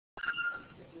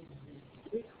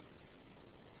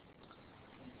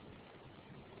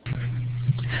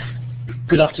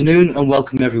Good afternoon and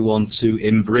welcome everyone to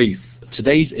In Brief.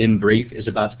 Today's In Brief is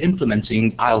about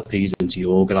implementing ILPs into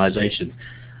your organisation.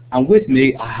 And with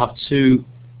me I have two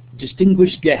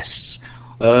distinguished guests.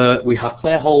 We have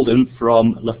Clare Holden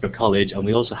from Loughborough College and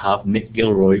we also have Mick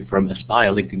Gilroy from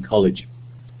Aspire Lincoln College.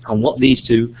 And what these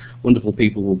two wonderful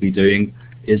people will be doing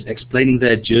is explaining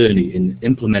their journey in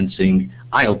implementing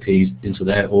ILPs into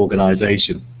their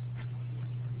organisation.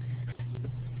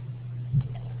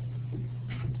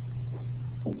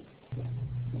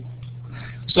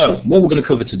 So, what we're going to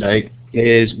cover today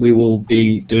is we will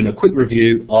be doing a quick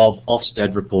review of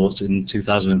Ofsted reports in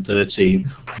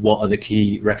 2013, what are the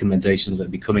key recommendations that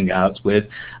will be coming out with,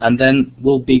 and then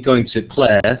we'll be going to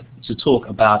Clare to talk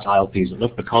about ILPs at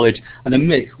Loughborough College, and then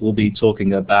Mick will be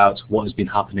talking about what has been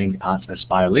happening at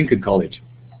Aspire Lincoln College.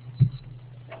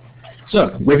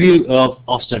 So, review of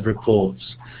Ofsted reports.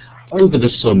 Over the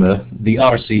summer, the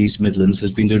RSC East Midlands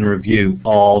has been doing a review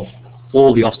of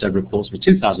all the Ofsted reports for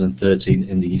 2013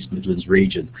 in the East Midlands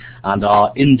region, and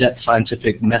our in-depth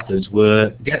scientific methods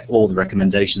were get all the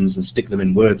recommendations and stick them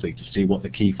in Wordly to see what the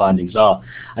key findings are.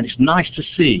 And it's nice to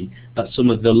see that some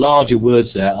of the larger words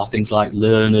there are things like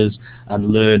learners and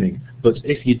learning, but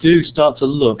if you do start to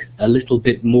look a little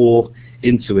bit more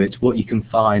into it, what you can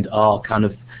find are kind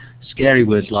of scary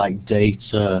words like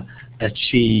data,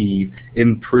 achieve,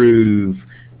 improve,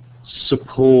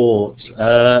 support,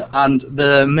 and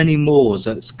there are many more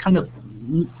that kind of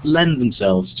lend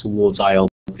themselves towards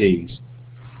ILPs.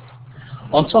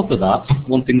 On top of that,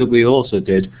 one thing that we also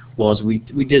did was we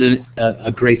did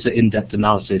a greater in-depth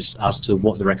analysis as to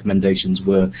what the recommendations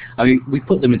were. I mean, we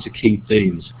put them into key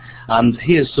themes, and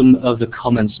here's some of the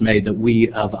comments made that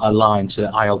we have aligned to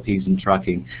ILPs and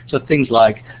tracking. So things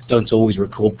like don't always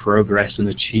record progress and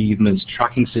achievements,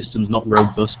 tracking systems not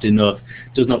robust enough,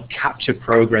 does not capture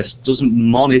progress, doesn't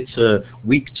monitor,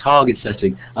 weak target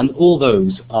setting, and all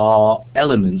those are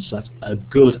elements that a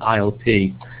good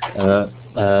ILP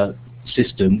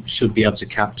system should be able to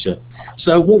capture.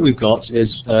 So what we've got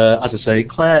is, as I say,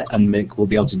 Clare and Mick will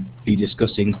be able to be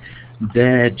discussing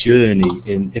their journey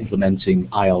in implementing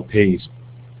ILPs.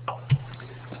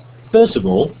 First of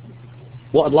all,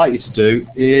 what I'd like you to do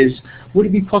is, would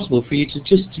it be possible for you to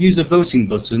just use a voting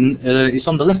button? It's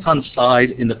on the left-hand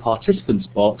side in the participants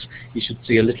box. You should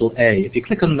see a little A. If you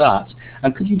click on that,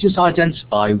 and could you just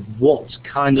identify what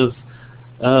kind of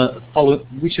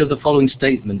which of the following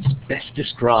statements best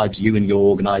describes you and your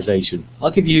organisation? I'll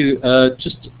give you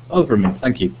just over a minute.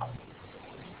 Thank you.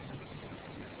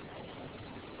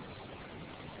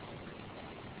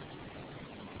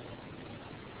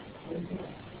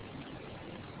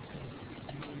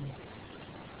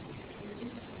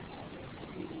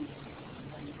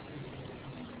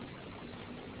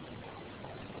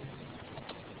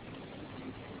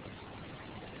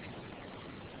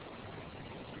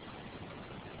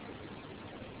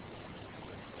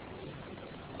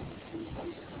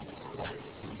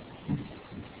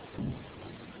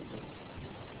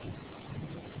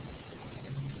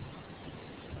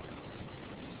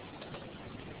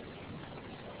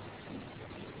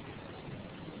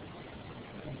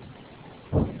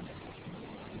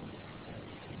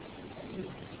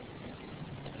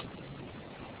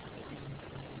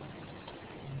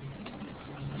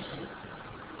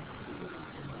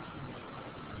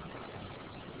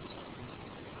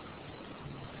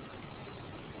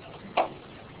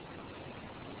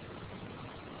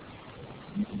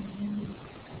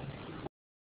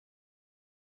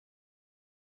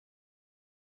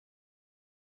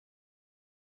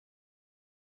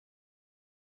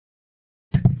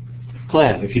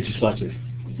 Clare, if you just like to.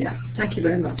 Yeah, thank you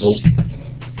very much.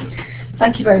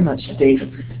 Thank you very much, Steve.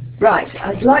 Right,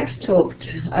 I'd like to talk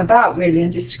about really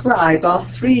and describe our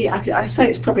I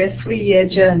say it's probably a 3-year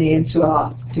journey into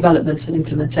our development and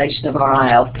implementation of our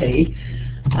ILP.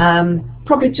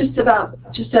 Probably just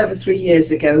over 3 years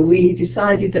ago, we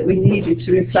decided that we needed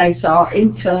to replace our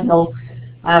internal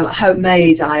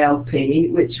homemade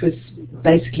ILP, which was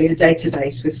basically a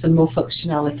database with some more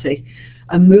functionality,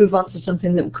 and move on to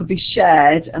something that could be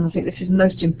shared. And I think this is the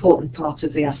most important part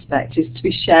of the aspect, is to be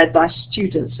shared by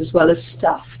students as well as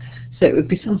staff. So it would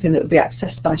be something that would be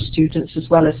accessed by students as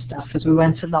well as staff as we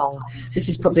went along. This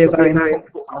is probably a very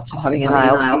important part of having an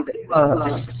ILP that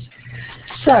works.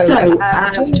 So,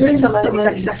 during the summer,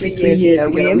 exactly 3 years ago,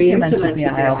 we implemented the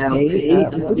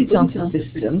ILP, put it onto the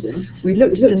system. We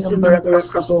looked at a number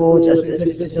across the board as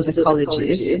with other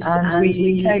colleges, and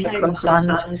we came across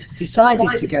and decided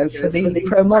to go for the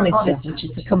Pro Monitor, which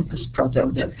is the Compass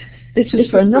product. This was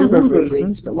for a number of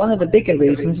reasons, but one of the bigger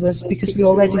reasons was because we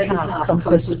already had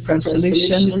Compass Pro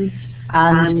Solution,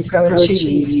 and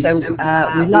pro-achieve. So we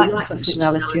like the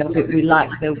functionality of it, we like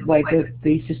the way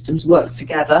the systems work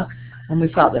together, and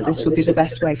we felt that this would be the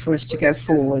best way for us to go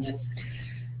forward.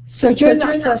 So during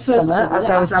that first summer, as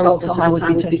I was told that I would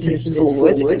be taking this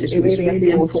forward, it was really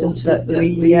important that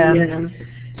we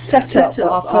set up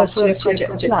our first year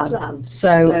project plan.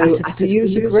 So as a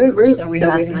user group, so we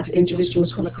had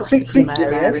individuals from the curriculum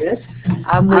areas,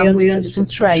 and we did some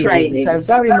training. So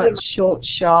very much short,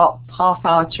 sharp,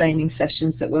 half-hour training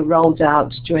sessions that were rolled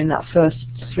out during that first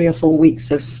 3 or 4 weeks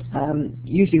of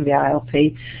using the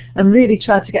ILP, and really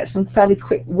tried to get some fairly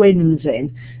quick wins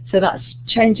in. So that's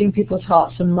changing people's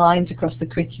hearts and minds across the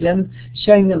curriculum,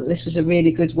 showing them that this was a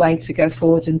really good way to go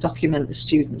forward and document the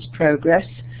students' progress.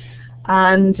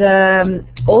 And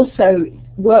also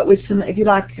work with some, if you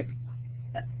like,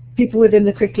 people within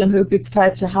the curriculum who would be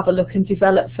prepared to have a look and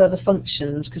develop further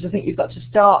functions, because I think you've got to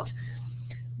start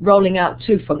rolling out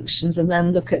 2 functions and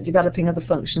then look at developing other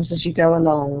functions as you go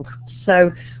along.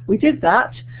 So we did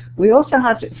that. We also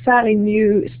had fairly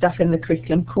new stuff in the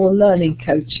curriculum called learning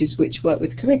coaches, which work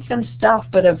with curriculum staff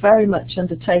but are very much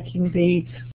undertaking the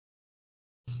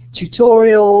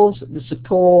tutorials, the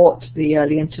support, the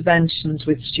early interventions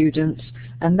with students,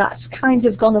 and that's kind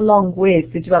of gone along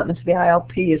with the development of the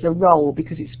ILP as a role,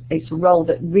 because it's a role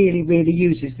that really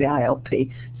uses the ILP,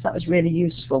 so that was really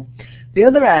useful. The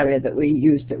other area that we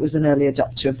used that was an early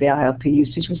adopter of the ILP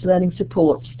usage was learning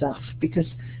support staff, because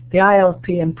the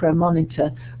ILP and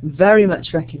ProMonitor very much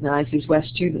recognises where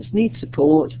students need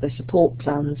support, their support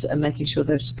plans, and making sure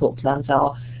those support plans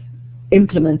are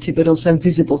implemented but also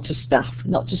visible to staff,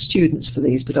 not to students for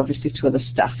these, but obviously to other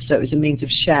staff. So it was a means of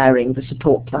sharing the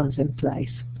support plans in place.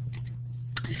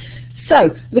 So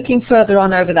looking further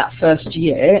on over that first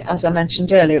year, as I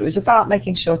mentioned earlier, it was about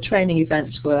making sure training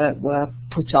events were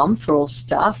put on for all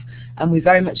staff, and we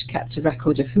very much kept a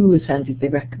record of who attended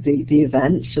the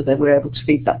events, so that we're able to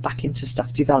feed that back into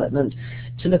staff development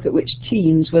to look at which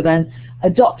teams were then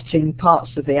adopting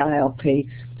parts of the ILP.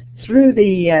 Through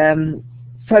the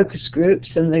focus groups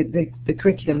and the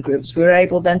curriculum groups, we were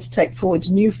able then to take forward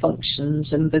new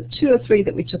functions, and the 2 or 3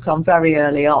 that we took on very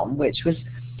early on, which was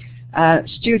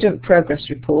student progress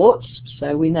reports.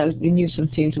 So we knew some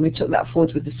teams, and we took that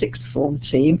forward with the 6th form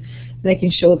team,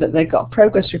 making sure that they got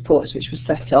progress reports which were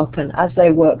set up, and as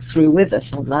they worked through with us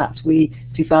on that, we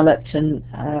developed and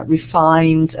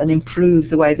refined and improved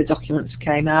the way the documents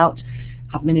came out.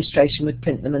 Administration would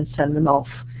print them and send them off.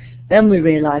 Then we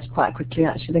realised quite quickly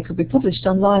actually they could be published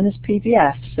online as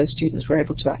PDFs, so students were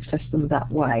able to access them that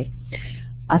way.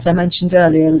 As I mentioned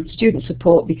earlier, student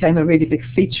support became a really big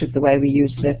feature of the way we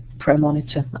used the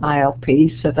ProMonitor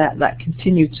ILP, so that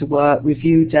continued to work.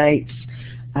 Review dates,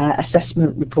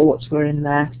 assessment reports were in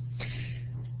there.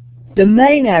 The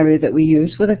main area that we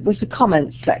used was the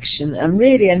comments section, and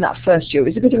really in that first year it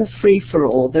was a bit of a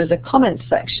free-for-all. There's a comments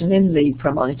section in the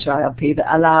ProMonitor ILP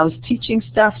that allows teaching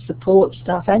staff, support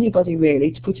staff, anybody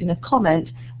really, to put in a comment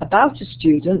about a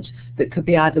student that could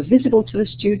be either visible to the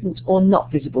student or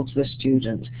not visible to the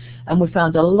student. And we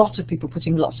found a lot of people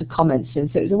putting lots of comments in,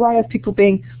 so it was a way of people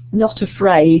being not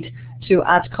afraid to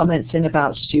add comments in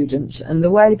about students. And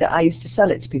the way that I used to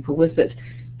sell it to people was that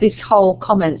this whole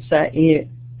comments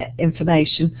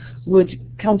information would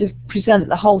kind of present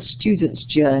the whole student's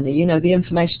journey, you know, the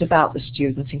information about the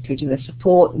students, including their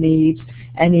support needs,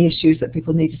 any issues that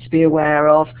people needed to be aware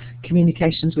of,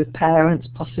 communications with parents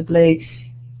possibly,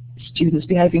 students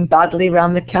behaving badly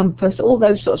around the campus, all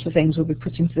those sorts of things will be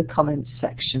put into the comments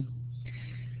section.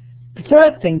 The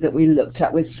third thing that we looked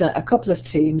at with a couple of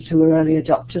teams who were early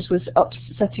adopters was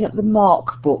setting up the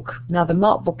Mark Book. Now the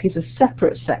Mark Book is a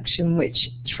separate section which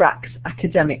tracks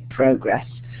academic progress.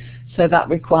 So that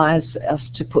requires us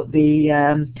to put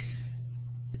the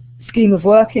scheme of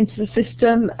work into the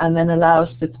system, and then allows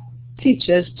the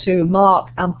teachers to mark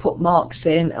and put marks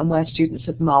in and where students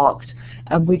have marked.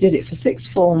 And we did it for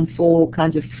 6th form for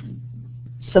kind of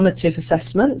summative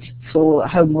assessment for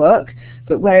homework,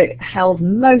 but where it held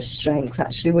most strength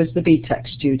actually was the BTEC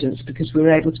students, because we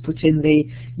were able to put in the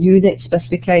unit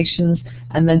specifications,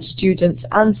 and then students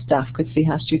and staff could see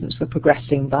how students were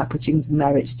progressing by putting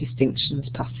merits, distinctions,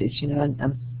 passes, you know,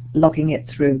 and logging it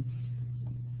through.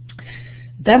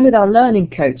 Then with our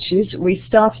learning coaches, we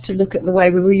started to look at the way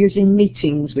we were using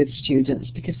meetings with students,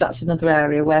 because that's another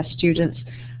area where students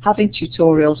having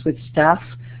tutorials with staff,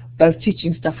 both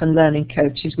teaching staff and learning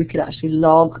coaches, we could actually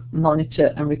log,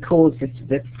 monitor and record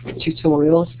the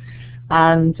tutorials,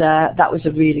 and that was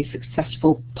a really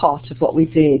successful part of what we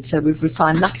did. So we've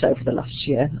refined that over the last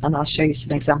year, and I'll show you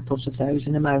some examples of those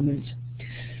in a moment.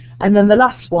 And then the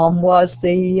last one was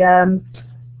the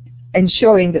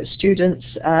ensuring that students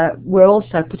were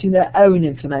also putting their own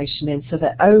information in, so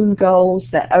their own goals,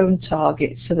 their own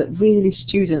targets, so that really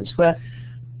students were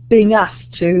being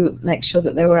asked to make sure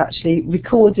that they were actually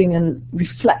recording and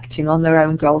reflecting on their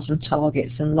own goals and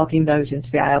targets and logging those into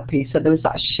the ILP. So there was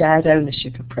that shared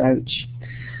ownership approach.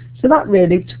 So that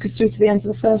really took us through to the end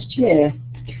of the first year.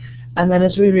 And then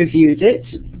as we reviewed it,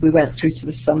 we went through to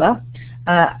the summer.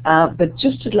 But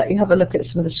just to let you have a look at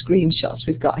some of the screenshots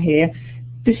we've got here,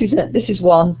 this is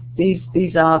one.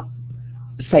 These are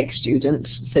fake students,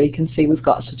 so you can see we've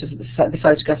got sort of the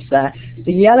photographs there.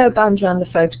 The yellow band around the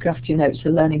photograph denotes a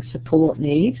learning support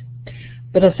need.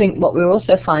 But I think what we're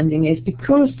also finding is,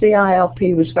 because the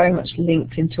ILP was very much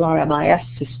linked into our MIS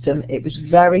system, it was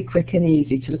very quick and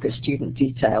easy to look at student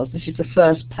details. This is the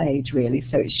first page really,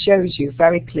 so it shows you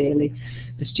very clearly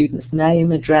the student's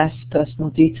name, address, personal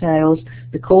details,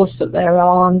 the course that they're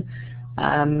on,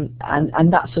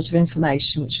 and that sort of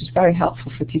information, which was very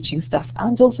helpful for teaching staff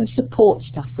and also support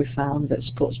staff. We found that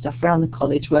support staff around the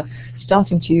college were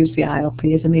starting to use the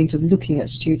ILP as a means of looking at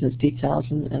students' details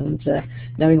and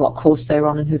knowing what course they were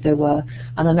on and who they were.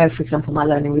 And I know, for example, my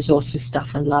learning resources staff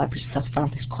and library staff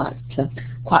found this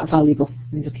quite valuable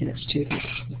in looking at students,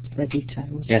 their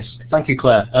details. Yes, thank you,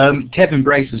 Claire. Kevin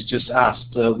Brace has just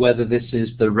asked whether this is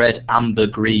the red, amber,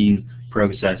 green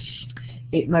process.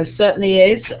 It most certainly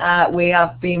is. We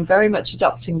have been very much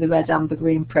adopting the red, amber,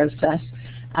 green process,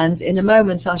 and in a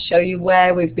moment I'll show you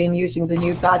where we've been using the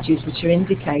new badges, which are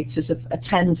indicators of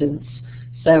attendance.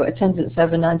 So attendance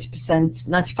over 90%,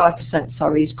 95%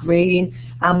 sorry, is green,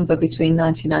 amber between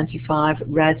 90 and 95,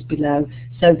 red below.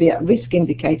 So the risk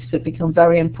indicators have become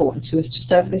very important to us just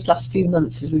over this last few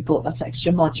months as we bought that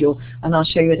extra module, and I'll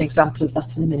show you an example of that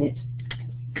in a minute.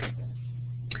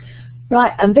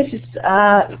 Right, and this is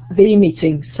the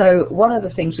meeting. So one of the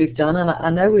things we've done, and I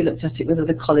know we looked at it with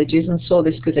other colleges and saw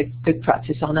this good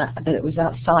practice on it, that it was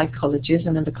outside colleges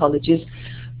and other colleges,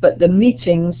 but the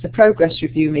meetings, the progress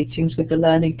review meetings with the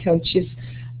learning coaches,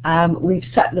 we've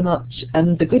set them up,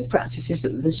 and the good practice is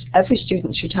that every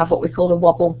student should have what we call a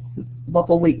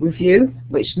wobble week review,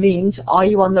 which means, are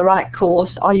you on the right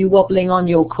course? Are you wobbling on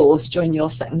your course during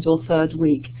your second or third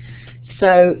week?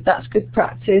 So that's good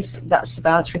practice. That's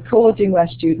about recording where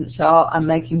students are and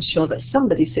making sure that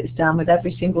somebody sits down with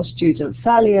every single student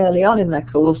fairly early on in their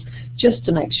course, just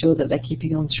to make sure that they're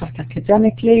keeping on track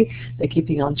academically, they're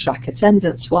keeping on track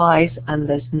attendance-wise, and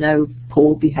there's no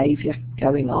poor behaviour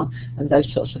going on, and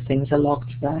those sorts of things are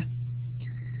logged there.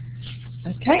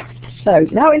 Okay, so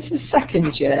now it's the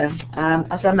second year.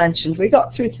 As I mentioned, we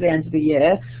got through to the end of the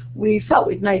year. We felt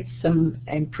we'd made some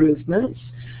improvements,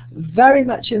 very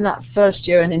much in that first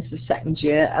year and into the second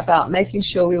year, about making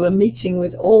sure we were meeting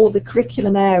with all the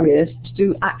curriculum areas to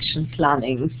do action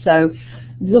planning. So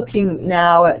looking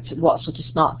now at what sort of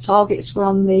SMART targets were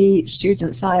on the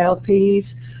students' ILPs.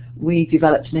 We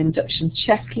developed an induction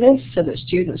checklist so that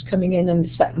students coming in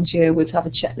the second year would have a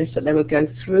checklist that they would go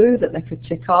through, that they could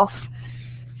tick off.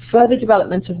 Further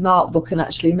development of Markbook and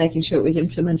actually making sure it was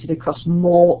implemented across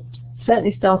more,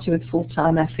 certainly starting with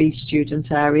full-time FE student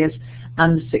areas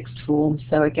and the sixth form.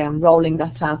 So again, rolling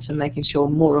that out and making sure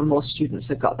more and more students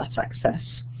have got that access.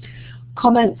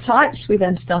 Comment types we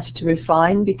then started to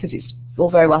refine, because it's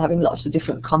all very well having lots of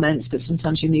different comments, but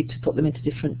sometimes you need to put them into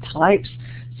different types.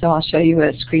 So I'll show you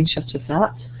a screenshot of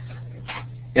that.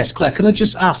 Yes, Claire, can I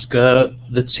just ask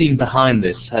the team behind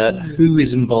this, who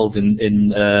is involved in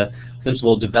first of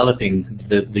all, developing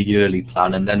the yearly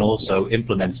plan and then also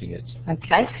implementing it?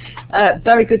 Okay,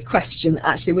 very good question.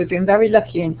 Actually, we've been very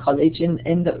lucky in college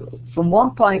in that from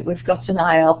one point we've got an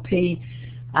ILP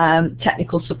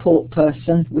technical support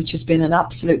person, which has been an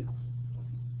absolute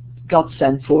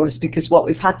godsend for us, because what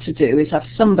we've had to do is have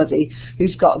somebody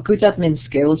who's got good admin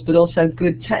skills but also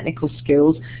good technical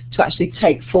skills to actually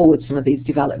take forward some of these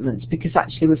developments, because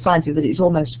actually we're finding that it's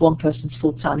almost one person's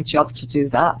full-time job to do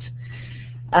that.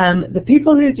 The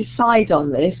people who decide on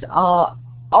this are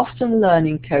often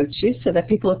learning coaches, so they're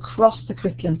people across the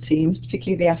curriculum teams,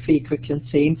 particularly the FE curriculum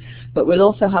team, but we'll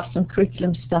also have some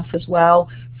curriculum staff as well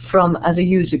as a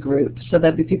user group, so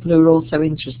there'll be people who are also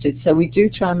interested. So we do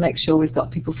try and make sure we've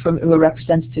got people who are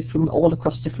representative from all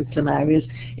across the curriculum areas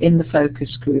in the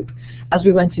focus group. As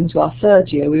we went into our third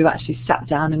year, we've actually sat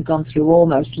down and gone through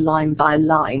almost line by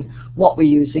line what we're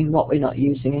using, what we're not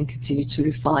using, and continue to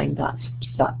refine that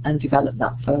and develop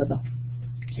that further.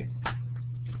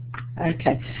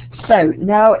 Okay, so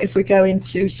now if we go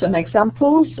into some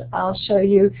examples, I'll show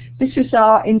you. This is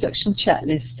our induction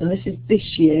checklist, and this is this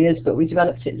year's, but we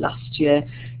developed it last year.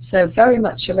 So very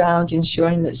much around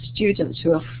ensuring that students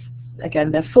who are,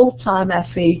 again, they're full-time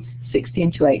FE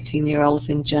 16 to 18-year-olds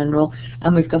in general,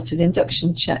 and we've got an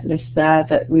induction checklist there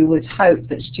that we would hope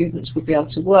that students would be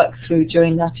able to work through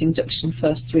during that induction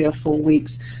first 3 or 4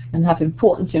 weeks and have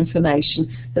important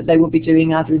information that they will be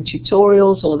doing either in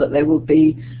tutorials or that they will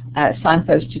be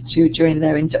signposted to during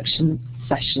their induction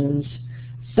sessions.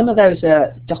 Some of those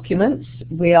are documents.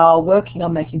 We are working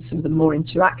on making some of them more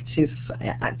interactive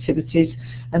activities,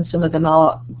 and some of them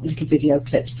are little video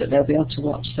clips that they'll be able to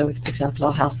watch, so for example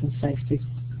our health and safety.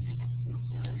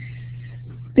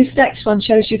 This next one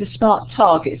shows you the SMART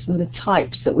targets and the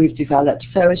types that we've developed.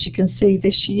 So as you can see,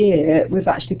 this year we've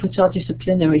actually put our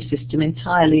disciplinary system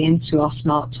entirely into our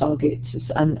SMART targets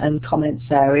and comments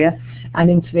area, and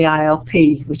into the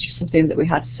ILP, which is something that we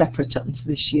had separate up until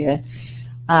this year.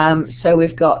 So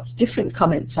we've got different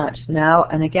comment types now,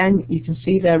 and again you can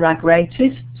see they're RAG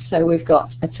rated. So we've got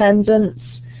attendance,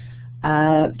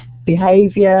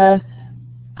 behaviour,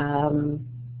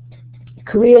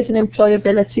 careers and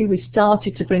employability. We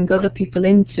started to bring other people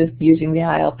into using the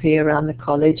ILP around the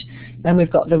college. Then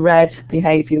we've got the red,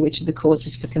 behaviour, which are the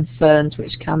causes for concerns,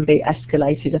 which can be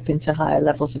escalated up into higher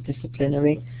levels of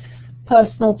disciplinary.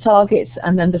 Personal targets,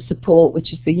 and then the support,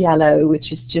 which is the yellow,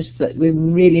 which is just that we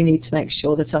really need to make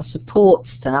sure that our support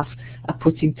staff are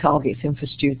putting targets in for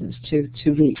students to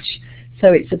reach.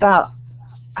 So it's about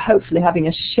hopefully having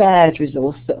a shared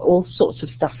resource that all sorts of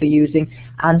staff are using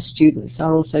and students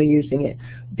are also using it.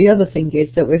 The other thing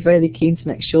is that we're really keen to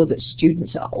make sure that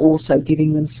students are also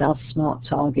giving themselves SMART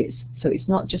targets. So it's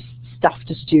not just staff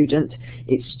to student,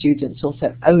 it's students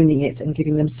also owning it and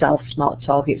giving themselves SMART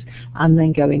targets and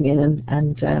then going in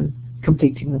and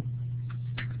completing them.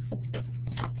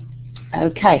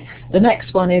 Okay, the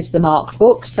next one is the Mark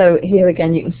book. So here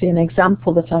again you can see an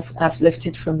example that I've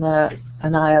lifted from an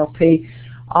ILP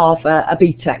of a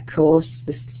BTEC course.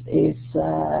 This is,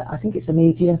 I think it's a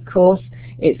media course.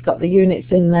 It's got the units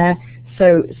in there.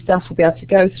 So staff will be able to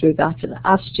go through that, and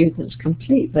as students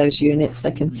complete those units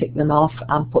they can tick them off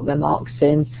and put their marks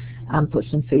in and put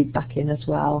some feedback in as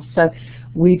well. So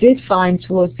we did find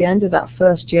towards the end of that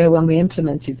first year when we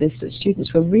implemented this that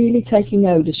students were really taking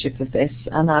ownership of this,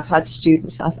 and I've had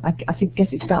students, I guess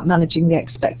it's about managing the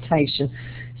expectation.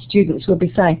 Students will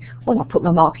be saying, well, I put my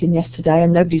mark in yesterday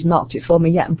and nobody's marked it for me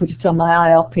yet and put it on my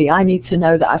ILP. I need to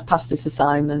know that I've passed this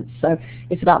assignment. So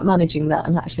it's about managing that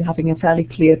and actually having a fairly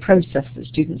clear process that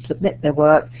students submit their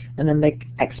work and then they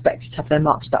expect to have their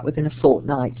marks back within a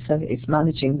fortnight. So it's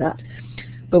managing that.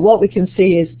 But what we can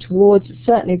see is towards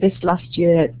certainly this last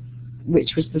year,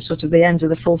 which was the sort of the end of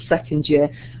the full second year,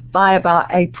 by about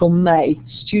April, May,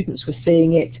 students were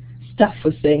seeing it, staff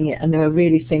were seeing it, and they were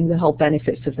really seeing the whole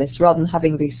benefits of this, rather than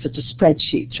having these sort of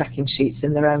spreadsheet tracking sheets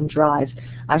in their own drives.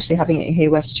 Actually having it here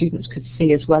where students could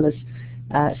see as well as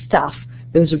staff,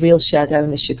 there was a real shared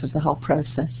ownership of the whole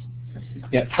process.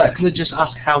 Yeah, Claire, could I just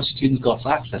ask how students got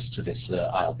access to this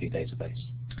ILP database?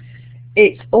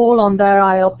 It's all on their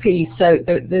ILP, so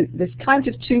there's kind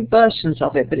of two versions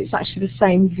of it, but it's actually the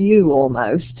same view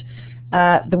almost.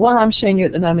 The one I'm showing you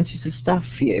at the moment is the staff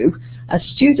view. As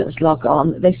students log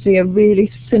on, they see a really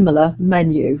similar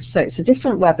menu. So it's a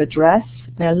different web address.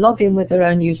 They'll log in with their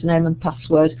own username and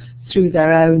password through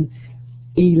their own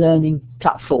e-learning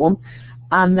platform,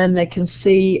 and then they can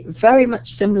see very much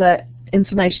similar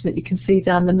information that you can see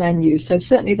down the menu. So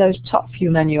certainly those top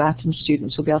few menu items,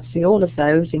 students will be able to see all of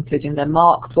those, including their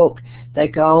mark book, their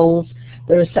goals.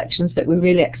 There are sections that we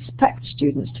really expect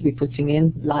students to be putting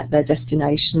in, like their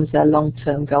destinations, their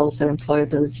long-term goals, their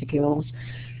employability goals.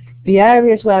 The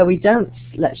areas where we don't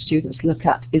let students look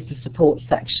at is the support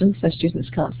section, so students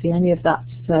can't see any of that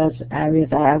third area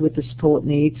there with the support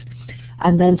needs.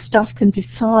 And then staff can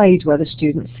decide whether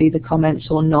students see the comments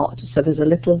or not. So there's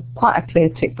quite a clear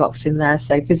tick box in there,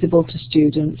 say visible to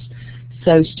students.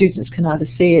 So students can either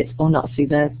see it or not see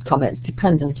their comments,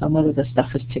 dependent on whether the staff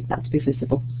has ticked that to be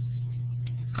visible.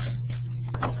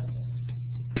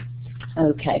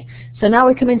 Okay, so now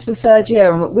we come into the third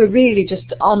year, and we're really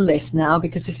just on this now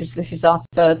because this is our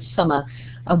third summer.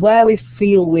 And where we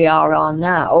feel we are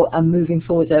now and moving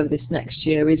forward over this next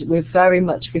year is we're very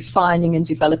much refining and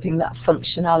developing that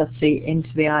functionality into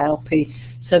the ILP.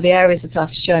 So the areas that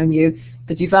I've shown you,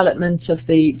 the development of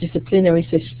the disciplinary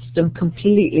system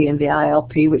completely in the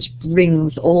ILP, which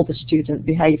brings all the student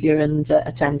behaviour and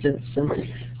attendance, and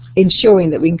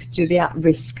ensuring that we can do the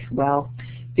at-risk well.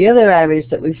 The other areas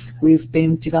that we've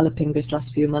been developing this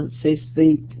last few months is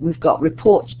we've got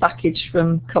reports packaged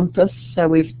from Compass, so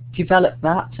we've developed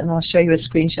that, and I'll show you a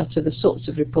screenshot of the sorts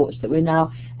of reports that we're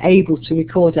now able to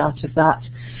record out of that.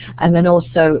 And then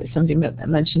also something that I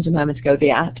mentioned a moment ago,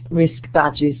 the at-risk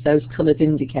badges, those coloured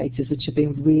indicators, which have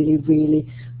been really, really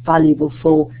valuable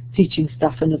for teaching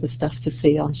staff and other staff to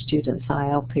see on students'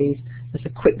 ILPs. As a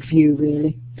quick view,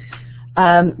 really.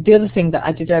 The other thing that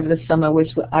I did over the summer was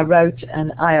I wrote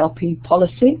an ILP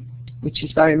policy, which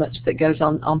is very much that goes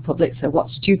on public, so what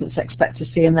students expect to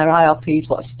see in their ILPs,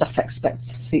 what staff expect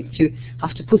to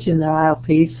have to put in their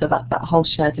ILPs, so that whole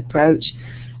shared approach.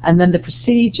 And then the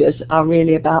procedures are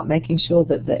really about making sure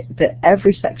that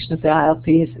every section of the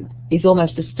ILP is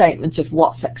almost a statement of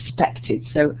what's expected,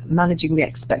 so managing the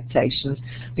expectations,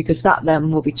 because that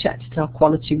then will be checked at our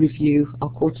quality review, our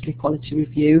quarterly quality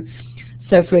review.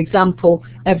 So for example,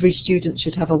 every student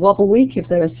should have a wobble week if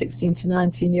they're a 16 to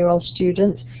 19-year-old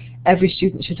student. Every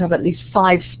student should have at least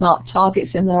 5 SMART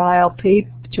targets in their ILP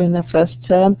during their first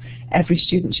term. Every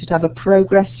student should have a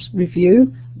progress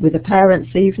review with a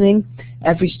parents' evening.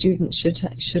 Every student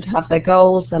should have their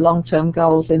goals, their long-term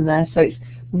goals in there. So it's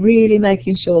really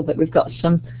making sure that we've got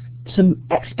some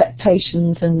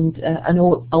expectations and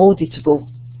auditable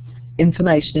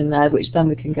information in there, which then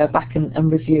we can go back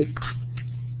and review.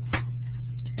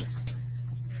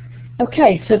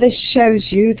 Okay, so this shows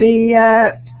you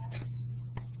the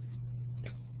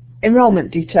enrolment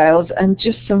details and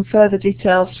just some further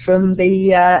details from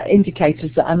the indicators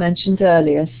that I mentioned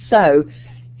earlier. So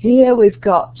here we've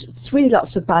got 3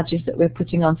 lots of badges that we're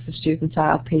putting onto the student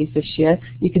ILPs this year.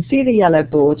 You can see the yellow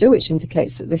border, which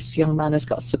indicates that this young man has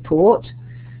got support.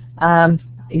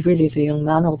 He really is a young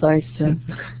man, although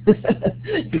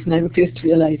his name appears to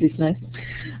be a lady's name.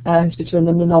 It's a bit of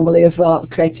an anomaly of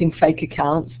creating fake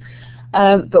accounts.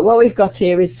 But what we've got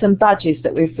here is some badges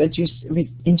that we've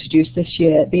introduced this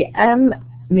year. The M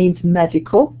means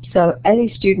medical, so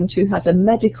any student who has a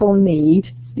medical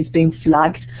need is being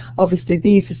flagged. Obviously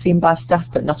these are seen by staff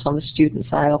but not on the students'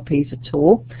 ILPs at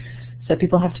all. So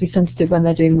people have to be sensitive when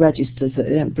they're doing registers that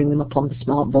they don't bring them up on the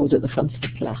smart board at the front of the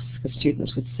class, because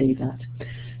students would see that.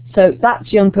 So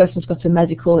that young person's got a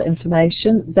medical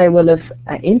information. They will have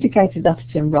indicated that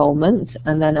at enrolment,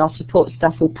 and then our support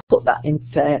staff will put that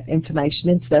information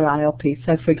into their ILP.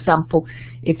 So for example,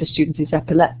 if the student is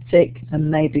epileptic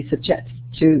and may be subjected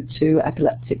to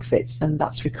epileptic fits, then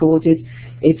that's recorded.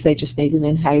 If they just need an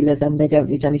inhaler, then they don't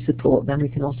need any support, then we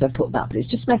can also put that. But it's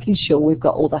just making sure we've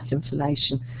got all that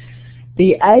information.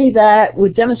 The A there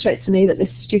would demonstrate to me that this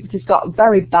student has got a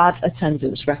very bad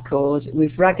attendance record.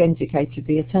 We've RAG indicated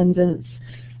the attendance.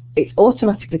 It's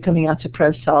automatically coming out of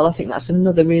ProSol. I think that's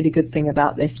another really good thing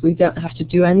about this. We don't have to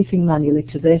do anything manually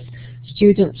to this.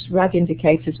 Students' RAG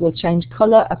indicators will change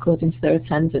colour according to their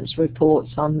attendance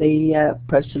reports on the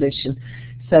Pro Solution.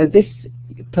 So this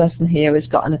person here has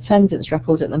got an attendance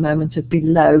record at the moment of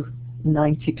below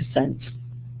 90%.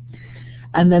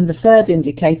 And then the third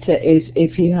indicator is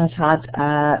if he has had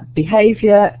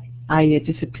behaviour, i.e. a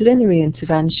disciplinary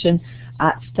intervention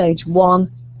at stage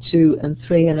 1, 2 and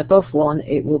 3 and above 1,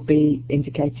 it will be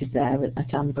indicated there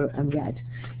at amber and red.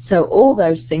 So all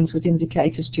those things would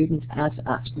indicate a student as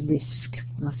at risk.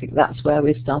 And I think that's where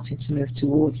we're starting to move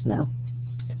towards now,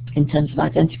 in terms of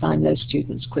identifying those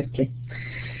students quickly.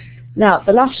 Now,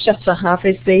 the last shot I have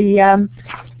is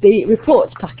the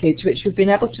reports package, which we've been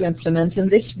able to implement, and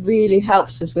this really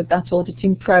helps us with that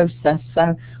auditing process.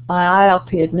 So my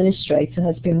ILP administrator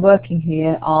has been working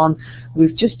here on,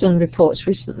 we've just done reports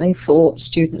recently for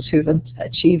students who've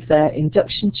achieved their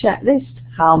induction checklist,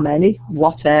 how many,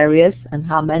 what areas, and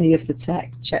how many of the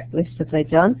tech checklists have they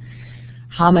done,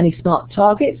 how many SMART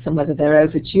targets and whether they're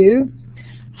overdue,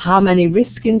 how many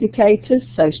risk indicators,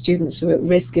 so students who are at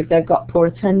risk if they've got poor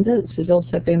attendance has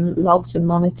also been logged and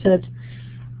monitored,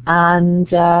 and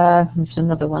there's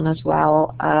another one as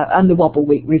well, and the Wobble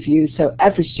Week review. So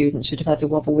every student should have had a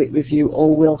Wobble Week review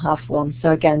or will have one.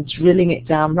 So again, drilling it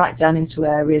down, right down into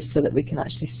areas so that we can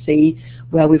actually see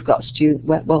where we've got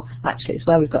well, actually it's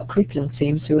where we've got curriculum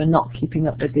teams who are not keeping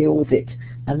up with the audit,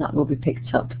 and that will be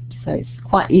picked up. So it's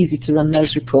quite easy to run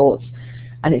those reports,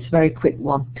 and it's a very quick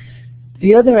one.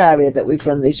 The other area that we've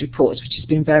run these reports, which has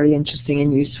been very interesting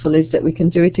and useful, is that we can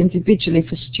do it individually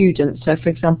for students. So for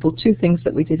example, 2 things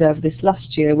that we did over this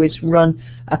last year was run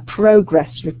a progress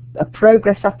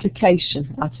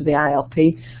application out of the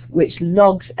ILP, which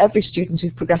logs every student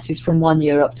who progresses from 1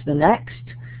 year up to the next,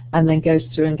 and then goes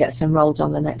through and gets enrolled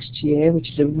on the next year, which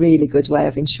is a really good way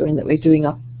of ensuring that we're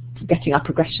getting our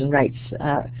progression rates,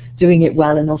 doing it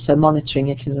well, and also monitoring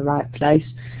it in the right place.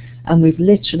 And we've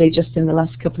literally just in the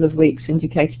last couple of weeks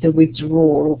indicated a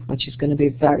withdrawal, which is going to be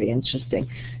very interesting.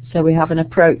 So we have an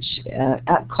approach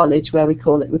at college where we're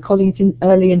calling it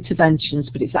early interventions,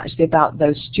 but it's actually about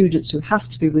those students who have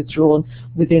to be withdrawn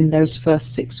within those first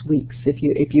 6 weeks. If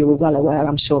you were well aware,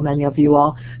 I'm sure many of you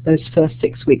are, those first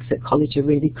 6 weeks at college are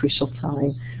really crucial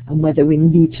time, and whether we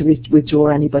need to withdraw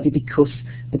anybody because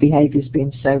the behaviour's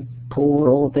been so poor,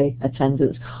 or the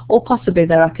attendance, or possibly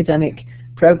their academic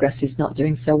progress is not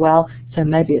doing so well, so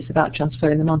maybe it's about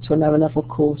transferring them onto a lower level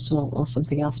course or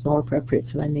something else more appropriate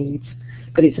to their needs.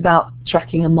 But it's about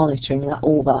tracking and monitoring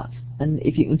all that. And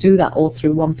if you can do that all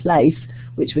through one place,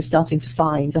 which we're starting to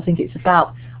find, I think it's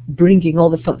about bringing all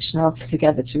the functionality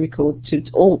together to record to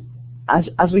all,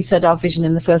 as we said, our vision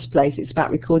in the first place, it's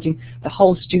about recording the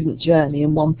whole student journey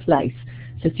in one place.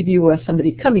 So if you were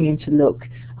somebody coming in to look,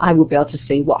 I will be able to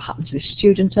see what happened to the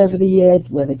student over the year,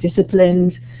 were they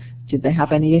disciplined, did they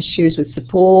have any issues with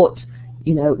support,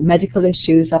 you know, medical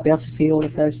issues. I'll be able to see all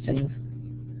of those things.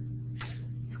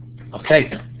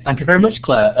 Okay, thank you very much,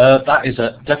 Claire. That is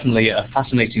definitely a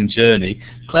fascinating journey.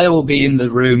 Claire will be in the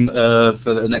room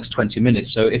for the next 20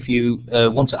 minutes, so if you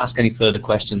want to ask any further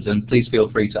questions, then please feel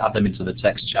free to add them into the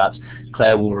text chat.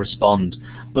 Claire will respond.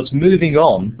 But moving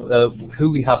on,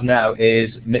 who we have now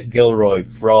is Mick Gilroy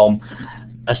from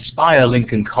Aspire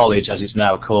Lincoln College, as it's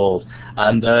now called.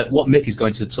 And what Mick is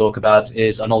going to talk about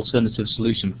is an alternative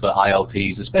solution for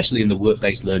ILPs, especially in the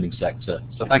work-based learning sector.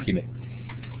 So thank you, Mick.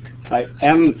 Right.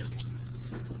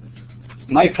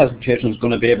 My presentation is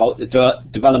going to be about the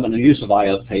development and use of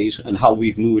ILPs and how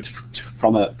we've moved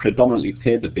from a predominantly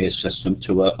paper-based system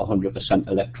to a 100%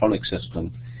 electronic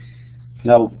system.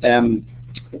 Now,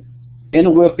 in a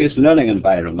work-based learning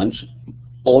environment,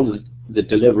 all the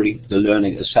delivery, the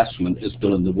learning assessment is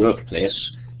done in the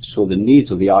workplace, so the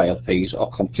needs of the ILPs are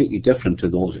completely different to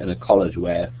those in a college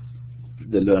where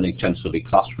the learning tends to be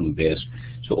classroom-based.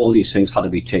 So all these things had to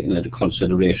be taken into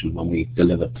consideration when we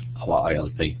delivered our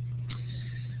ILP.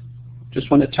 Just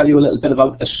want to tell you a little bit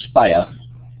about Aspire.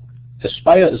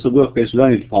 Aspire is the work-based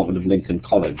learning department of Lincoln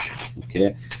College.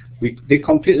 Okay, they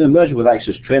completed a merger with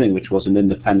ISIS Training, which was an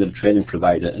independent training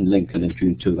provider in Lincoln in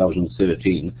June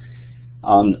 2013,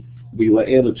 and we were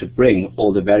able to bring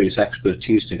all the various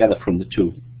expertise together from the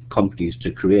two companies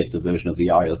to create the version of the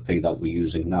ILP that we're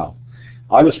using now.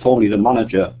 I was formerly the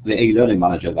manager, the e-learning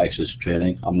manager of ISIS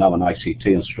Training. I'm now an ICT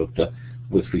instructor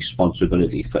with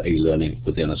responsibility for e-learning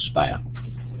within Aspire.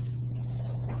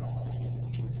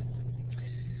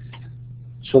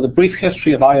 So the brief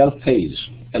history of ILPs.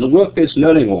 In a work-based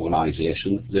learning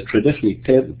organisation, they're traditionally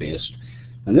paper-based,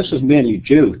 and this is mainly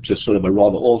due to sort of a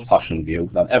rather old-fashioned view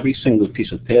that every single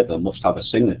piece of paper must have a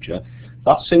signature.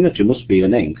 That signature must be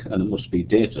in ink and it must be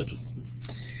dated.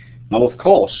 Now, of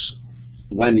course,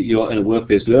 when you're in a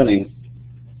work-based learning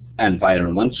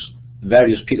environment,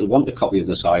 various people want a copy of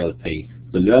this ILP.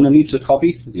 The learner needs a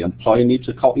copy, the employer needs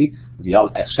a copy, the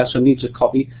assessor needs a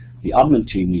copy, the admin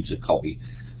team needs a copy.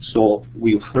 So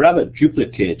we're forever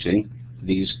duplicating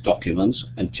these documents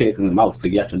and taking them out for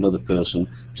yet another person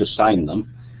to sign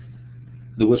them.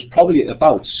 There was probably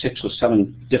about 6 or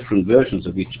 7 different versions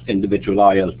of each individual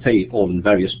ILP, all in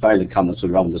various filing cabinets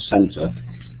around the centre.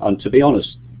 And to be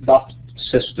honest, that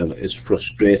system is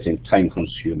frustrating,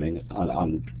 time-consuming,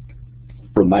 and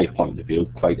from my point of view,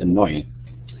 quite annoying.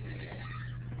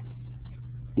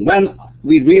 When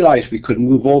we realised we could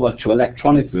move over to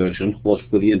electronic version was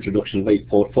with the introduction of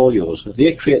e-portfolios.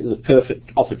 They created the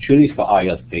perfect opportunity for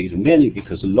ILPs, mainly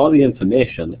because a lot of the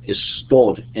information is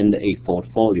stored in the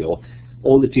e-portfolio.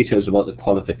 All the details about the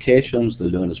qualifications, the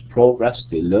learner's progress,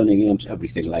 the learning aims,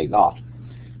 everything like that.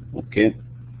 Okay,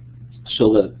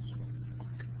 so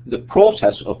the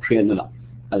process of creating an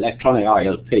electronic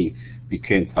ILP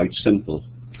became quite simple.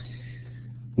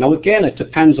 Now again, it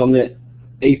depends on the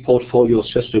e-portfolio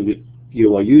system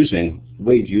you are using.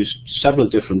 We've used several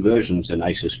different versions in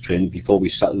ISIS Training before we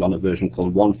settled on a version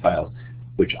called OneFile,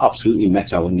 which absolutely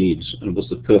met our needs and was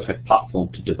the perfect platform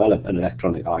to develop an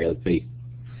electronic ILP.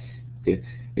 Okay.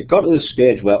 It got to the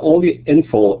stage where all the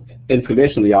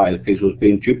information of the ILPs was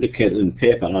being duplicated in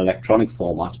paper and electronic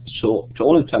format, so to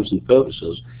all intents and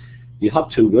purposes you had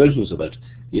two versions of it.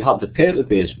 You had the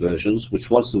paper-based versions, which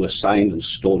once they were signed and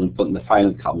stored and put in the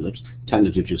filing cabinet,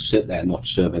 tended to just sit there not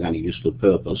serving any useful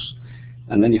purpose.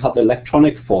 And then you had the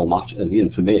electronic format and the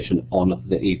information on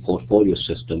the e-portfolio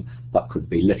system that could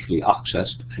be literally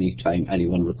accessed anytime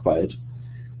anyone required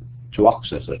to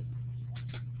access it.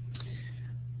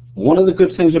 One of the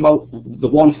good things about the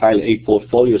OneFile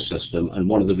e-portfolio system, and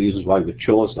one of the reasons why we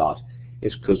chose that,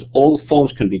 is because all the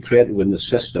forms can be created within the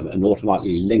system and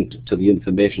automatically linked to the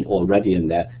information already in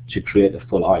there to create a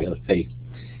full ILP.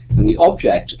 And the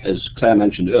object, as Claire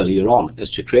mentioned earlier on, is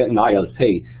to create an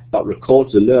ILP that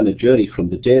records the learner journey from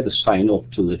the day they sign up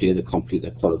to the day they complete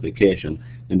their qualification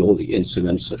and all the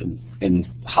incidents and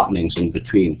happenings in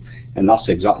between. And that's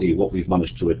exactly what we've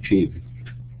managed to achieve.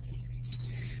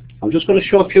 I'm just going to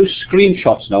show a few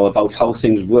screenshots now about how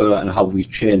things were and how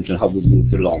we've changed and how we've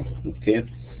moved along. Okay.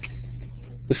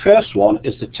 The first one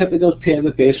is the typical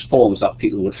paper-based forms that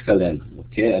people would fill in.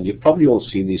 Okay, and you've probably all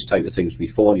seen these type of things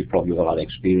before, you probably all had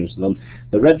experience with them.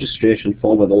 The registration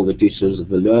form with all the details of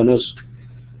the learners.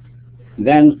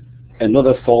 Then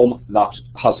another form that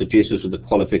has the details of the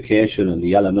qualification and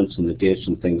the elements and the dates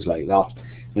and things like that.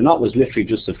 And that was literally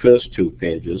just the first 2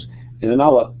 pages. In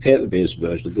our paper-based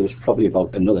version, there was probably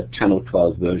about another 10 or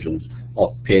 12 versions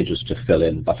of pages to fill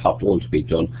in that had all to be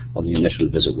done on the initial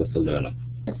visit with the learner.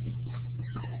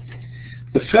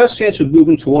 The first stage of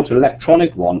moving towards an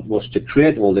electronic one was to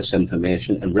create all this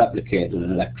information and replicate it in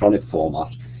an electronic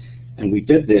format. And we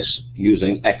did this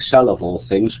using Excel of all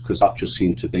things, because that just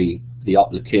seemed to be the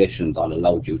application that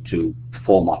allowed you to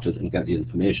format it and get the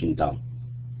information down.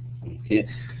 Okay.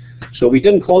 So we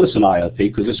didn't call this an ILP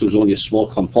because this was only a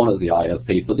small component of the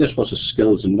ILP, but this was a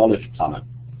skills and knowledge planner.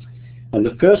 And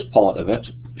the first part of it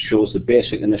shows the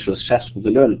basic initial assessment,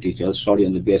 the learner details,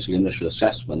 and the basic initial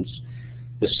assessments.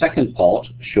 The second part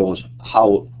shows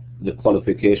how the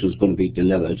qualification is going to be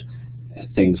delivered,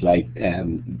 things like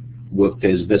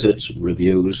workplace visits,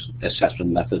 reviews, assessment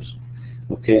methods.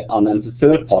 Okay, and then the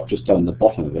third part, just down the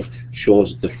bottom of it,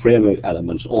 shows the framework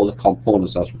elements, all the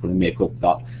components that are going to make up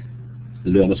that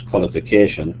learner's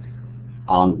qualification,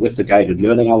 and with the guided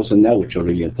learning hours in there, which are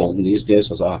really important these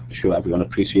days, as I'm sure everyone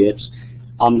appreciates,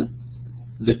 and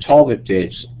the target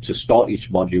dates to start each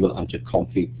module and to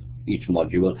complete each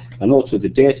module, and also the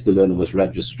date the learner was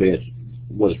registered,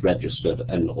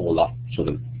 and all that sort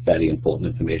of very important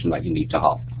information that you need to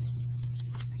have.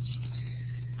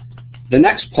 The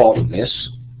next part of this,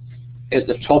 at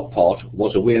the top part,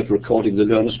 was a way of recording the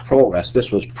learner's progress.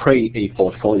 This was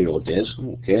pre-e-portfolio days,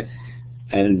 okay,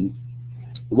 and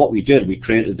what we did, we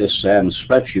created this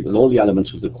spreadsheet with all the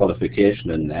elements of the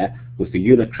qualification in there, with the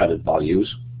unit credit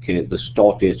values, okay, the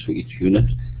start dates for each unit,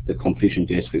 the completion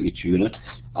dates for each unit,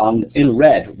 and in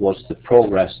red was the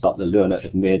progress that the learner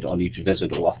had made on each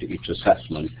visit or after each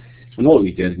assessment. And all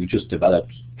we did, we just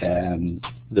developed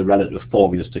the relative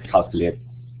formulas to calculate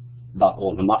that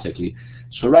automatically.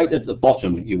 So right at the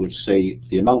bottom you would see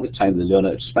the amount of time the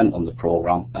learner had spent on the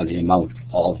program and the amount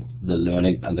of the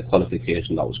learning and the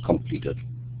qualification that was completed.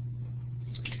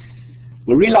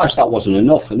 We realised that wasn't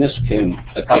enough, and this came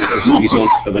about as a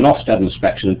result of an Ofsted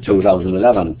inspection in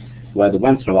 2011, where they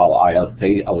went through our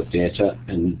ILP, our data,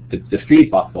 and the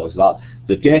feedback was that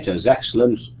the data is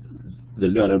excellent, the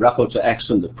learner records are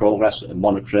excellent, the progress and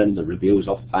monitoring, the reviews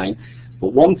are fine.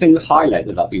 But one thing that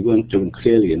highlighted that we weren't doing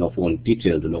clearly enough, weren't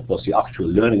detailed enough, was the actual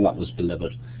learning that was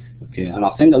delivered. Okay, and I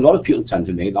think a lot of people tend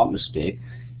to make that mistake.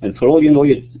 And for all you know,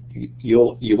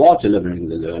 you are delivering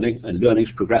the learning, and learning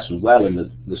is progressing well, and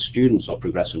the students are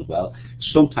progressing well.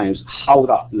 Sometimes how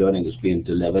that learning is being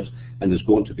delivered and is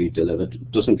going to be delivered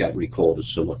doesn't get recorded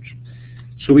so much.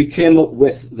 So we came up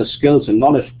with the skills and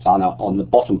knowledge planner on the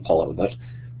bottom part of it,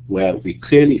 where we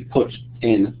clearly put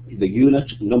in the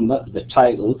unit number, the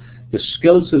title, the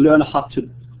skills the learner had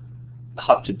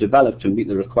to develop to meet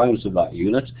the requirements of that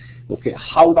unit, okay,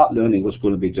 how that learning was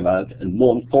going to be developed, and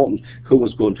more important, who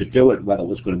was going to do it, whether it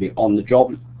was going to be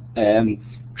on-the-job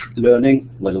learning,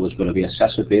 whether it was going to be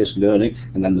assessor-based learning,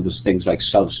 and then there was things like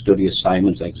self-study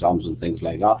assignments, exams and things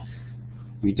like that.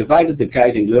 We divided the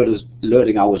guiding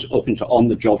learning hours up into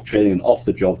on-the-job training and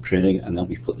off-the-job training, and then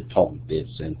we put the target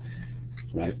dates in.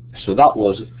 Right, so that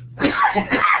was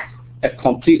a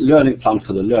complete learning plan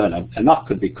for the learner, and that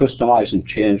could be customized and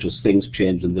changed as things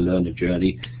change in the learner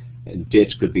journey, and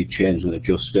dates could be changed and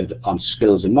adjusted, and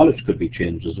skills and knowledge could be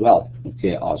changed as well,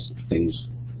 okay, as things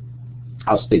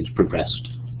progressed.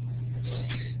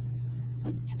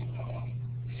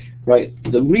 Right,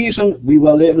 the reason we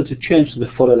were able to change to the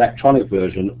full electronic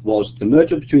version was the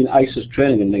merger between ISIS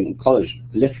training and Lincoln College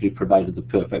literally provided the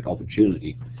perfect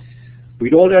opportunity.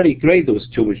 We'd already agreed there was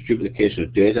too much duplication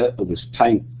of data, it was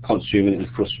time consuming and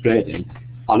frustrating,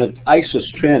 and at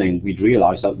ISIS training we'd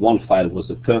realised that one file was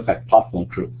the perfect platform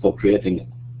for creating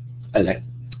electronic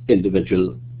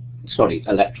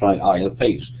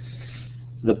ILPs.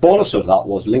 The bonus of that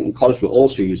was Lincoln College were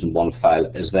also using one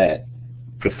file as their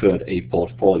preferred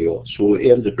e-portfolio, so we were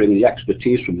able to bring the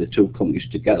expertise from the two companies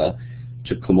together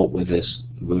to come up with this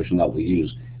version that we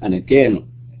use. And again,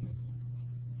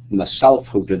 myself,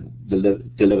 who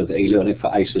delivered the e-learning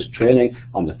for ISIS training,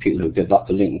 and the people who did that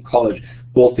for Lincoln College,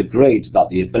 both agreed that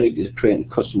the ability to create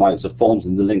and customize the forms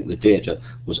and the link the data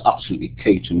was absolutely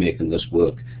key to making this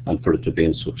work and for it to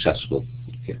be successful.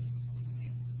 Okay.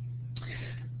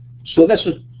 So this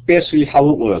is basically how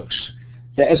it works.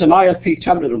 There is an ILP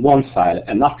template in one file,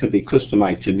 and that can be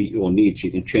customized to meet your needs.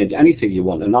 You can change anything you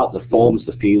want, and that the forms,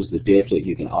 the fields, the data,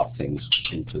 you can add things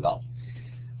into that.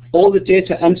 All the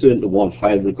data entered into one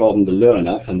file regarding the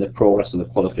learner and the progress and the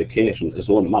qualification is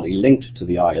automatically linked to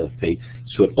the ILP,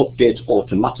 so it updates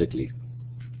automatically.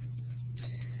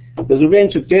 There's a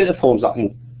range of data forms that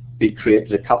can be created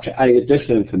to capture any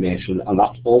additional information, and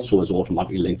that also is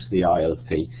automatically linked to the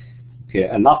ILP. Okay,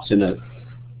 and that's in a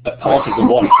part of the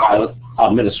one file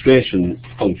administration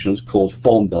functions called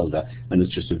Form Builder, and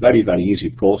it's just a very, very easy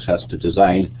process to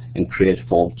design and create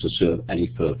forms to serve any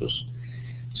purpose.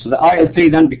 So the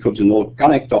ILP then becomes an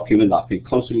organic document that can be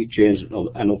constantly changed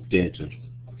and updated.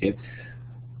 Okay.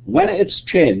 When it's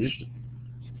changed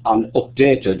and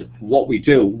updated, what we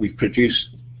do, we produce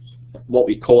what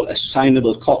we call a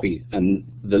signable copy, and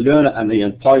the learner and the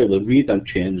employer will read them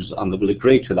changes and they will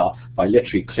agree to that by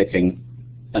literally clicking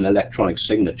an electronic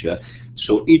signature.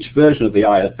 So each version of the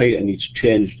ILP and each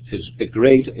change is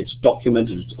agreed, it's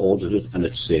documented, it's audited, and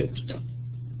it's saved.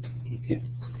 Okay.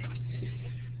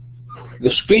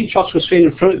 The screenshots we're seeing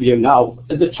in front of you now,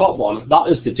 at the top one, that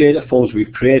is the data forms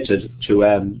we've created to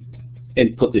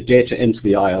input the data into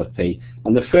the ILP.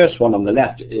 And the first one on the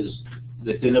left is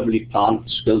the delivery plan,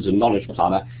 skills and knowledge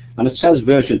planner, and it says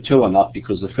version 2 on that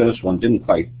because the first one didn't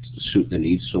quite suit the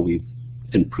needs, so we've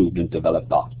improved and developed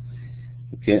that.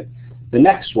 Okay. The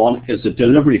next one is the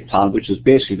delivery plan, which is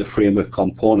basically the framework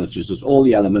components, which is all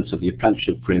the elements of the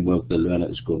apprenticeship framework the learner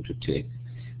is going to take.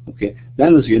 Okay.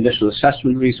 Then there's the initial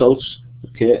assessment results,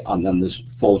 okay, and then there's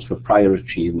forms for prior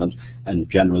achievement and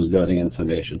general learning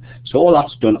information. So all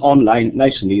that's done online,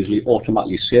 nice and easily,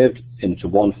 automatically saved into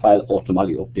one file,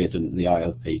 automatically updated in the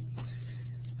ILP.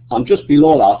 And just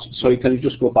below that, sorry, can you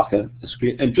just go back a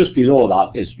screen? And just below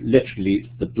that is literally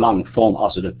the blank form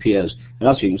as it appears. And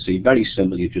as you can see, very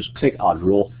simple, you just click add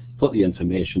row, put the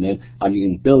information in, and you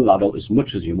can build that up as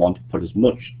much as you want, put as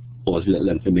much or as little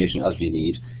information as you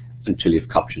need until you've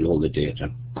captured all the data.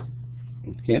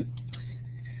 Okay.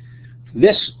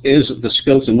 This is the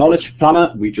skills and knowledge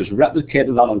planner. We just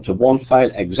replicated that onto one file,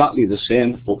 exactly the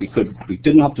same, but we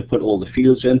didn't have to put all the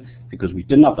fields in because we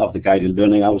didn't have to have the guided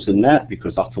learning hours in there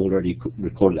because that's already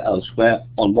recorded elsewhere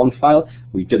on one file.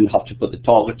 We didn't have to put the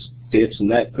target dates in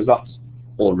there because that's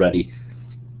already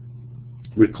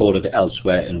recorded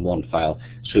elsewhere in one file.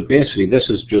 So basically this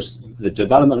is just the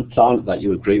development plan that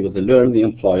you agree with the learner and the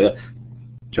employer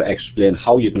to explain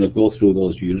how you're going to go through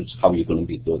those units, how you're going to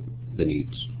meet the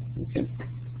needs. Okay.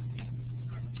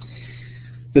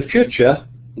 The future,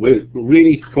 we're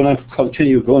really going to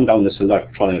continue going down this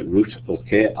electronic route,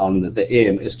 okay, and the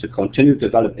aim is to continue to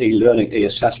develop e-learning,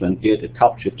 e-assessment data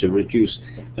capture to reduce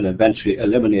and eventually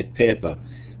eliminate paper.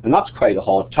 And that's quite a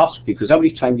hard task because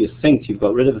every time you think you've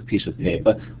got rid of a piece of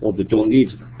paper or they don't need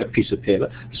a piece of paper,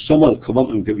 someone will come up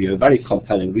and give you a very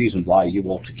compelling reason why you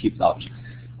ought to keep that,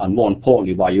 and more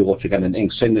importantly why you ought to get an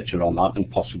ink signature on that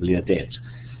and possibly a date.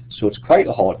 So it's quite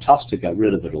a hard task to get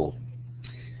rid of it all.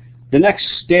 The next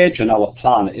stage in our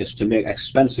plan is to make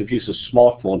expensive use of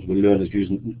smartphones with learners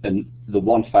using the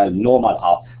One File Nomad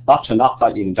app. That's an app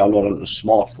that you can download on a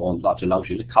smartphone that allows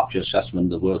you to capture assessment in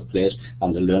the workplace,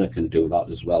 and the learner can do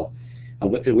that as well.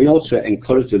 And we also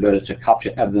encourage the learner to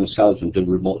capture evidence themselves and do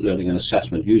remote learning and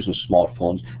assessment using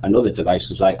smartphones and other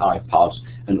devices like iPads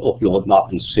and upload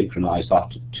that and synchronize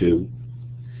that to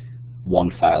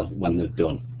one file when they're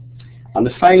done. And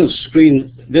the final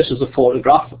screen, this is a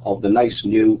photograph of the nice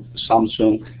new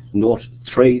Samsung Note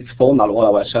 3 phone that all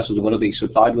our assessors are going to be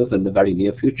supplied with in the very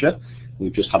near future.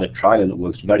 We've just had a trial and it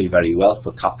works very, very well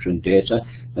for capturing data,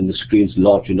 and the screen's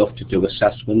large enough to do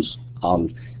assessments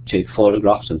and take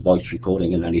photographs and voice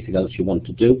recording and anything else you want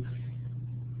to do.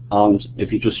 And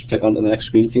if you just click onto the next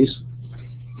screen, please.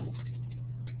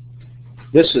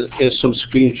 This is some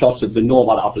screenshots of the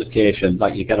Nomad application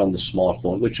that you get on the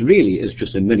smartphone, which really is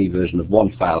just a mini version of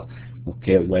one file,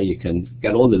 okay, where you can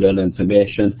get all the learner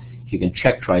information, you can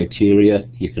check criteria,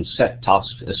 you can set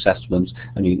tasks, assessments,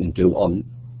 and you can do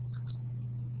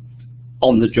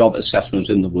on-the-job assessments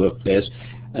in the workplace,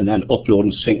 and then upload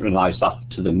and synchronize that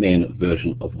to the main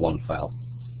version of one file.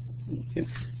 Okay.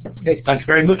 Okay, thanks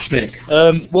very much, Mick.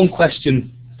 One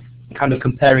question, kind of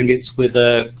comparing it with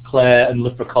Clare and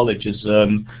Loughborough College's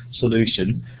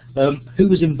solution. Who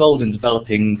was involved in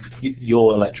developing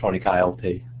your electronic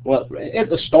ILP? Well, at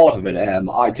the start of it,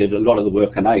 I did a lot of the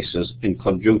work on ISAs in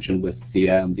conjunction with the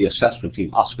assessment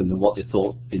team, asking them what they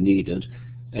thought they needed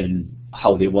and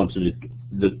how they wanted it,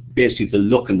 basically the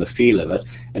look and the feel of it.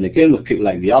 And again, with people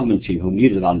like the admin team who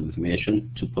needed that information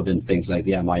to put in things like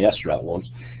the MIS records.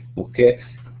 Okay,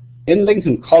 in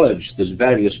Lincoln College, there's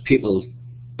various people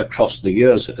across the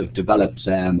years that have developed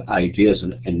ideas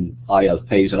in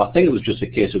ILPs, and I think it was just a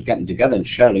case of getting together and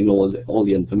sharing all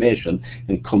the information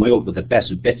and coming up with the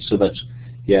best bits of it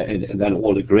yeah, and then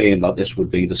all agreeing that this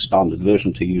would be the standard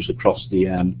version to use across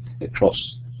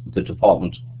the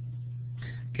department.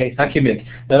 Okay, thank you, Mick.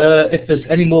 If there's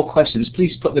any more questions,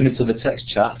 please put them into the text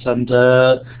chat, and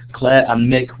Claire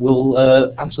and Mick will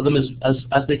answer them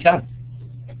as they can.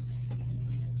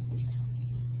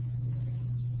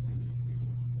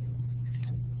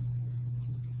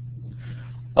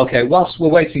 Okay, whilst we're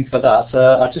waiting for that,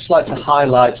 I'd just like to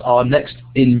highlight our next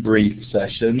In Brief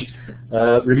session.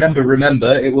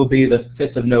 Remember, it will be the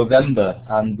 5th of November,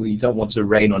 and we don't want to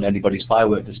rain on anybody's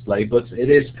firework display, but it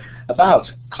is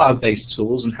about cloud-based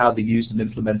tools and how they're used and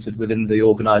implemented within the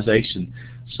organisation.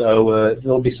 So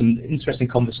there'll be some interesting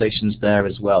conversations there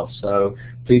as well. So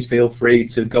please feel free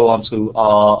to go onto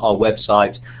our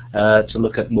website to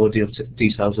look at more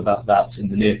details about that in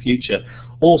the near future.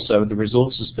 Also, the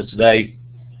resources for today,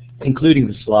 including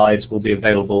the slides, will be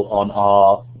available on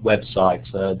our website.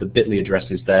 The bit.ly address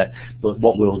is there, but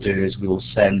what we'll do is we will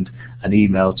send an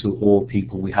email to all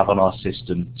people we have on our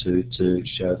system to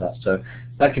show that. So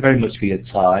thank you very much for your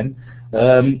time.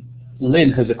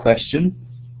 Lynn has a question,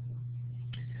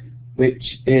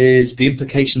 which is the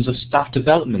implications of staff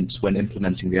development when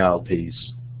implementing the ILPs.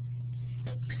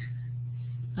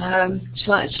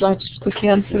 Shall I just quickly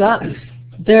answer that?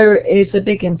 There is a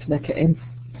big implication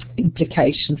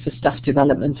for staff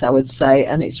development, I would say,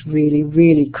 and it's really,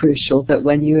 really crucial that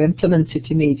when you implement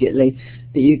it immediately,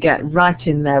 that you get right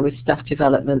in there with staff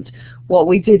development. What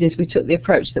we did is we took the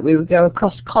approach that we would go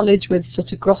across college with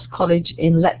sort of cross college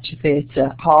in lecture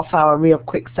theatre, half-hour real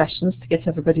quick sessions to get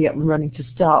everybody up and running to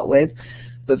start with.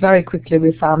 But very quickly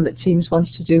we found that teams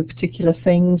wanted to do particular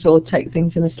things or take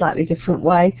things in a slightly different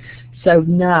way. So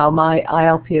now my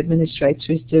ILP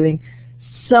administrator is doing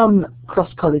some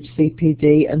cross-college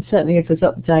CPD, and certainly if there's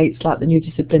updates like the new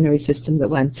disciplinary system that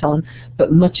went on,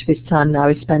 but much of his time now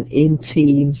is spent in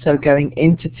teams, so going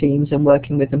into teams and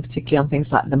working with them, particularly on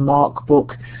things like the Mark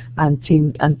book and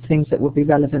things that will be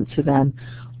relevant to them.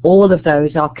 All of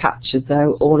those are captured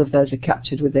though, all of those are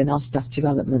captured within our staff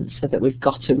development, so that we've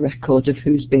got a record of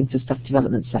who's been to staff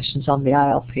development sessions on the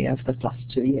ILP over the last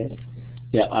 2 years.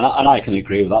 Yeah, and I can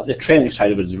agree with that. The training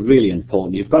side of it is really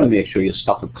important. You've got to make sure your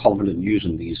staff are confident in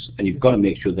using these, and you've got to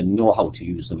make sure they know how to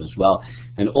use them as well.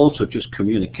 And also just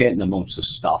communicating amongst the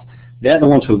staff. They're the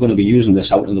ones who are going to be using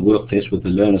this out in the workplace with the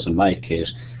learners in my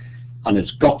case, and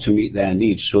it's got to meet their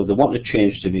needs. So they want a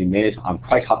change to be made. I'm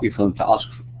quite happy for them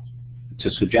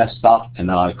to suggest that, and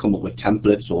then I'll come up with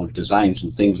templates or designs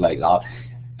and things like that.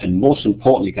 And most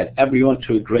importantly, get everyone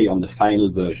to agree on the final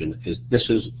version. This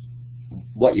is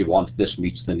what you want, this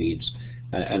meets the needs.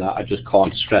 And I just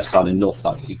can't stress that enough,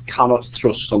 that you cannot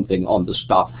thrust something on the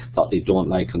staff that they don't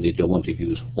like and they don't want to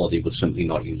use, or they will simply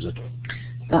not use it.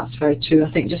 That's very true.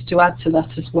 I think just to add to that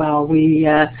as well,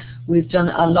 we've done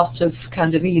a lot of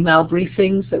kind of email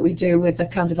briefings that we do with the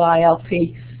kind of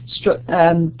ILP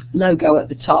logo at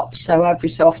the top. So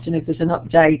every so often, if there's an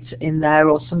update in there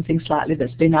or something slightly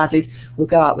that's been added, we'll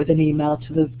go out with an email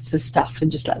to the staff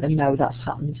and just let them know that's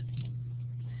happened.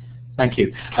 Thank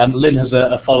you. Lynn has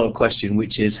a follow-up question,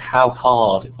 which is how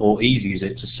hard or easy is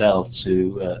it to sell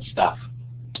to staff?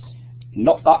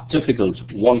 Not that difficult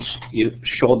once you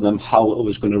showed them how it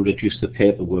was going to reduce the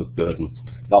paperwork burden.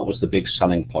 That was the big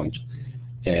selling point.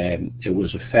 It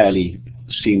was a fairly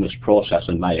seamless process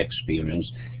in my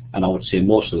experience, and I would say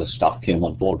most of the staff came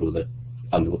on board with it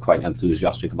and were quite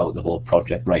enthusiastic about the whole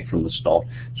project right from the start,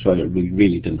 so we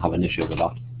really didn't have an issue with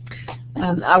that.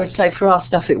 I would say for our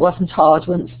staff it wasn't hard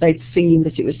once they'd seen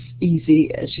that it was easy,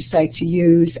 as you say, to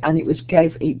use, and it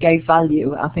gave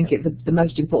value. I think the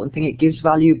most important thing, it gives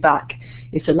value back.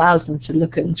 It allows them to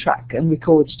look at and track and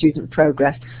record student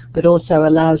progress, but also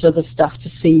allows other staff to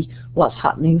see what's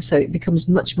happening, so it becomes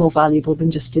much more valuable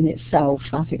than just in itself.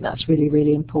 I think that's really,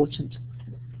 really important.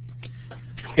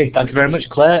 Okay, thank you very much,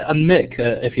 Claire. And Mick,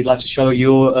 if you'd like to show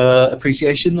your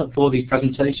appreciation for these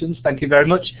presentations, thank you very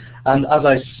much. And as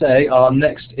I say, our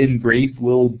next In Brief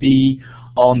will be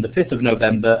on the 5th of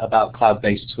November about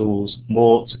cloud-based tools.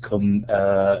 More to come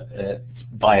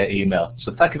via email.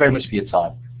 So thank you very much for your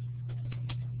time.